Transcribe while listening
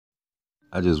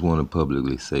I just want to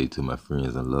publicly say to my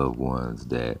friends and loved ones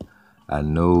that I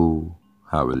know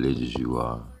how religious you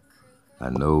are. I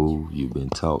know you've been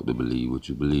taught to believe what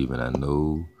you believe, and I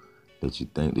know that you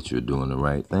think that you're doing the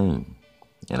right thing.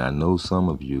 And I know some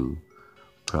of you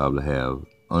probably have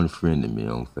unfriended me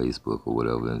on Facebook or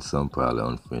whatever, and some probably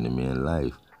unfriended me in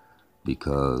life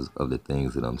because of the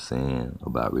things that I'm saying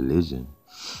about religion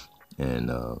and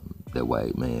that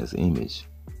white man's image,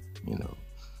 you know.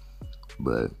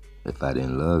 But if I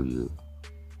didn't love you,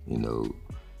 you know,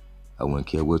 I wouldn't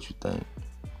care what you think,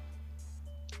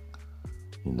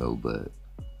 but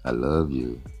I love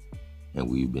you and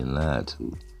we've been lied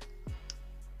to.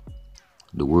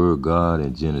 The word God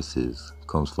in Genesis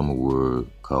comes from a word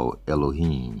called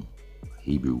Elohim, a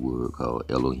Hebrew word called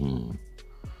Elohim.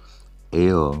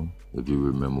 El, if you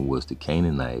remember, was the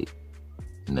Canaanite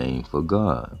name for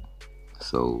God.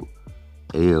 So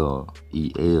El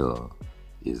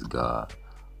is God.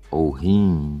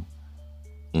 Ohim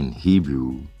in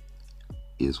Hebrew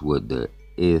is what the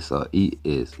S or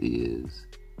ES is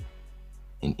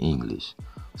in English.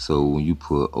 So when you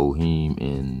put Ohim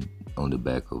in on the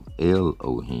back of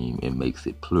Elohim, it makes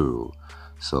it plural.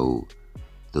 So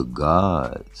the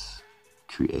gods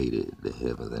created the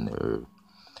heavens and the earth,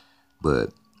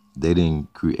 but they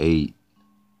didn't create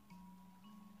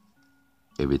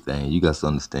everything. You got to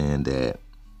understand that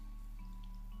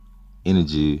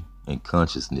energy and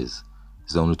consciousness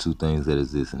is only two things that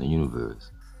exist in the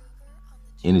universe.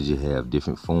 Energy have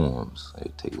different forms.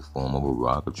 It take the form of a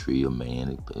rock, a tree, a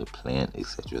man, a plant,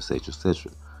 etc., etc.,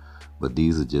 etc. But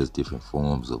these are just different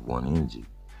forms of one energy.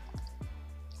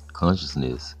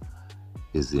 Consciousness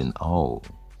is in all.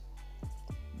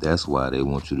 That's why they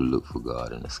want you to look for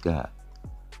God in the sky,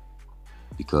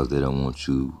 because they don't want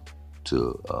you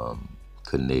to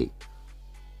connect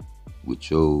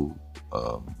with your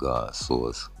God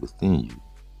source within you.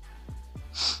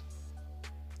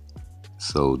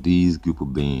 So these group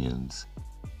of beings,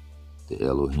 the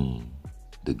Elohim,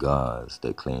 the gods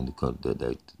that claim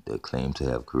that claim to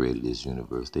have created this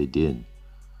universe, they didn't.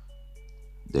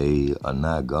 They are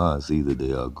not gods either.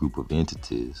 They are a group of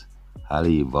entities,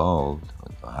 highly evolved,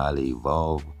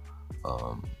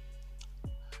 um,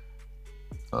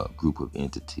 group of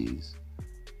entities.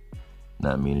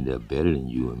 Not meaning they're better than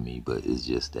you and me, but it's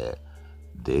just that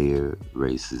their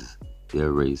race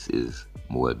is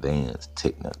more advanced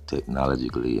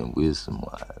technologically and wisdom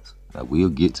wise. Now we'll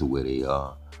get to where they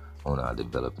are on our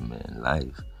development in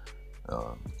life,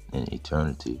 in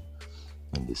eternity,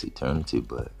 in this eternity,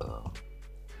 but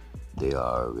they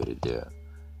are already there,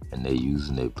 and they're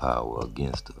using their power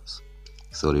against us.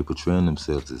 So they're portraying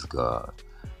themselves as God.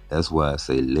 That's why I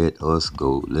say, let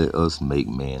us make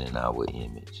man in our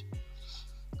image.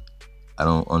 I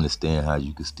don't understand how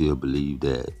you can still believe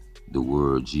that the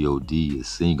word God is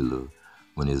singular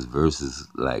when there's verses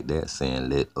like that saying,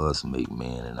 let us make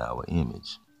man in our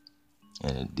image.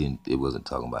 And it wasn't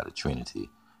talking about the Trinity.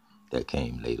 That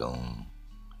came later on.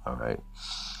 All right.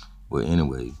 Well,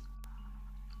 anyway,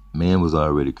 man was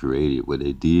already created. What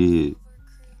they did,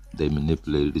 they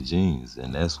manipulated the genes,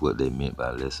 and that's what they meant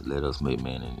by let us make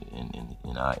man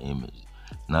in our image.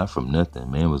 Not from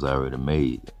nothing. Man was already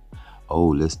made. Oh,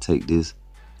 let's take this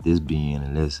being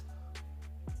and let's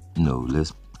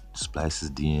splice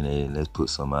his DNA and let's put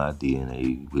some of our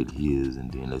DNA with his,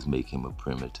 and then let's make him a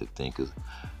primitive thinker.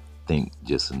 Think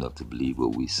just enough to believe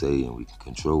what we say, and we can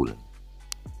control him.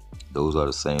 Those are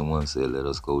the same ones that let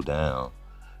us go down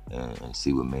and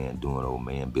see what man doing. Old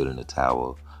man building the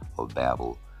Tower of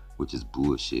Babel, which is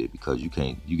bullshit, because you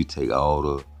can take all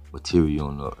the material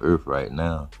on the earth right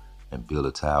now and build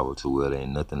a tower to where there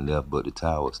ain't nothing left but the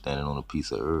tower standing on a piece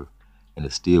of earth, and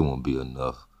it still won't be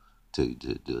enough to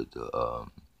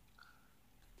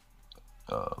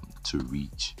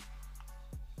reach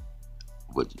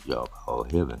what y'all call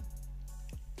heaven.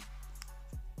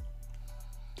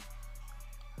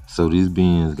 So these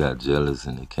beings got jealous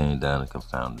and they came down and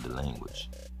confounded the language.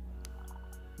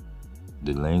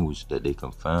 The language that they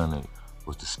confounded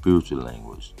was the spiritual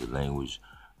language, the language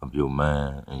of your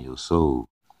mind and your soul.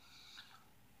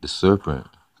 The serpent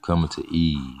coming to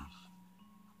Eve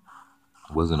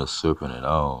wasn't a serpent at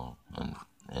all,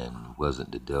 and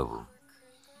wasn't the devil.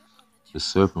 The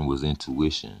serpent was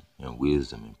intuition and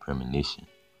wisdom and premonition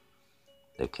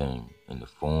that came in the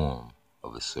form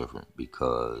of a serpent,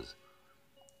 because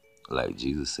like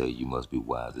Jesus said, you must be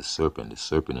wise as serpent. The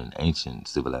serpent in ancient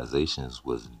civilizations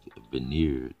was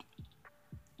veneered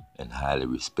and highly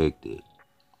respected.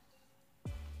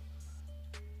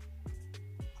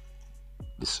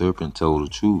 The serpent told the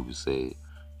truth. He said,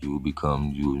 you would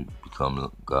become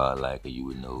God-like, and you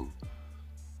would know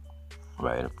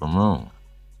right from wrong.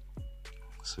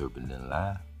 Serpent didn't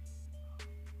lie.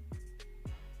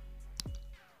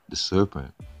 The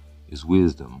serpent is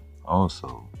wisdom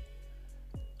also.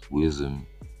 Wisdom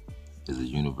is a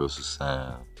universal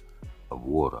sign of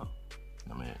water.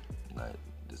 I mean, like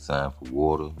the sign for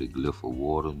water, the glyph for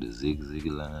water, the zig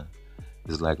line.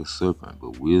 It's like a serpent,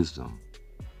 but wisdom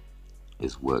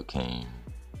is what came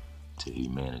to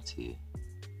humanity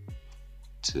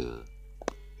to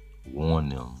warn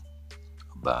them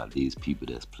about these people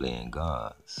that's playing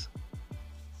gods.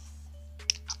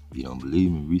 If you don't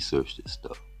believe me, research this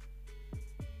stuff.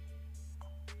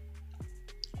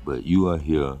 But you are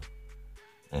here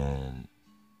and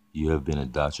you have been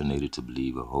indoctrinated to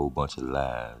believe a whole bunch of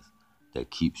lies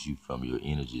that keeps you from your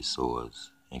energy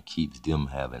source and keeps them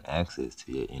having access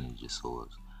to your energy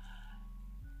source.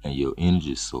 And your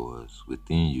energy source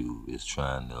within you is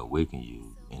trying to awaken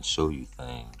you and show you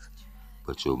things.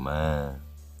 But your mind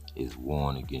is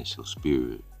warned against your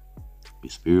spirit.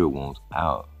 Your spirit wants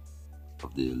out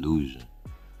of the illusion,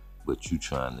 but you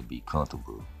trying to be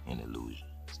comfortable in illusion.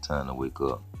 It's time to wake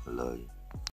up. I love you.